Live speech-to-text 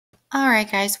All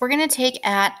right, guys, we're going to take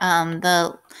at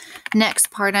the next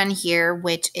part on here,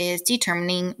 which is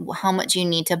determining how much you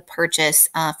need to purchase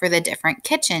for the different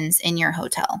kitchens in your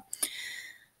hotel.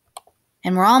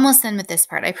 And we're almost done with this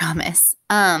part, I promise.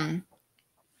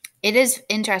 It is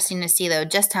interesting to see, though,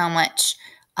 just how much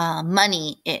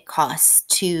money it costs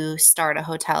to start a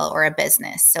hotel or a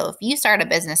business. So if you start a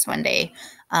business one day,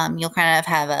 you'll kind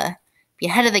of be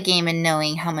ahead of the game in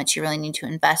knowing how much you really need to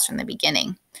invest from the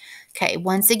beginning. Okay,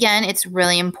 once again, it's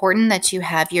really important that you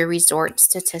have your resort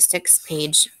statistics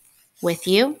page with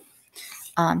you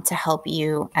to help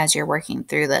you as you're working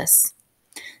through this.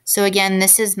 So again,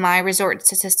 this is my resort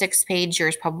statistics page.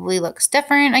 Yours probably looks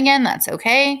different. Again, that's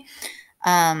okay.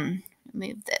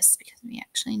 Move this because we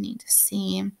actually need to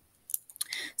see.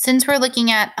 Since we're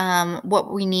looking at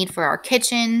what we need for our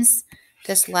kitchens,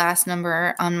 this last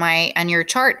number on your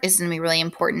chart is going to be really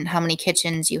important, how many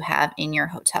kitchens you have in your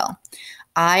hotel.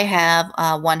 I have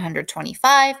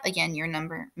 125. Again, your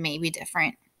number may be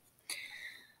different.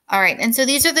 All right, and so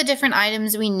these are the different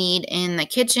items we need in the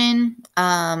kitchen.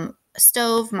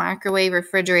 Stove, microwave,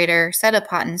 refrigerator, set of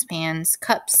pots and pans,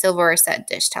 cups, silverware set,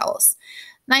 dish towels.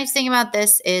 Nice thing about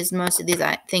this is most of these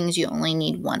things you only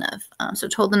need one of. So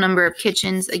total number of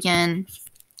kitchens, again,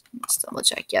 let's double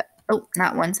check. Yep. Oh,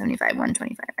 not 175,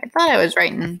 125. I thought I was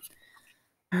writing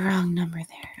a wrong number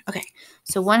there. Okay,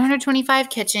 so 125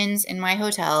 kitchens in my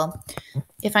hotel.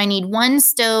 If I need one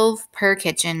stove per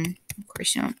kitchen, of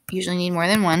course you don't usually need more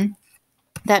than one,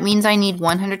 that means I need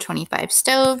 125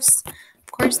 stoves.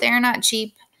 Of course, they're not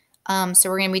cheap. So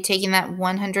we're going to be taking that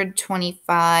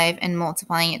 125 and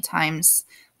multiplying it times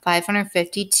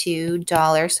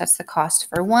 $552. That's the cost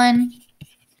for one.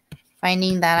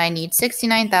 Finding that I need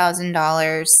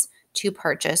 $69,000 to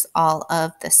purchase all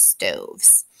of the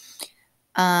stoves.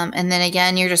 And then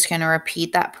again, you're just going to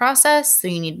repeat that process. So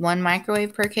you need one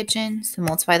microwave per kitchen. So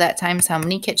multiply that times how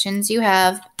many kitchens you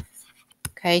have.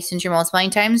 Okay, since you're multiplying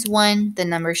times 1, the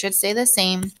number should stay the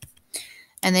same.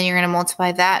 And then you're going to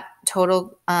multiply that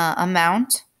total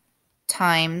amount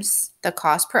times the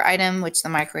cost per item, which the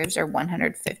microwaves are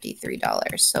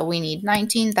 $153. So we need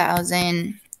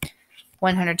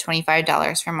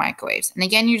 $19,125 for microwaves. And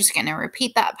again, you're just going to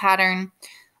repeat that pattern,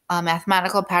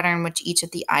 mathematical pattern, which each of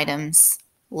the items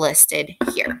listed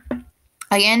here.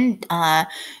 Again,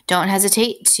 don't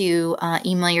hesitate to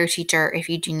email your teacher if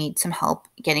you do need some help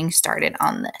getting started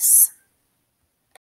on this.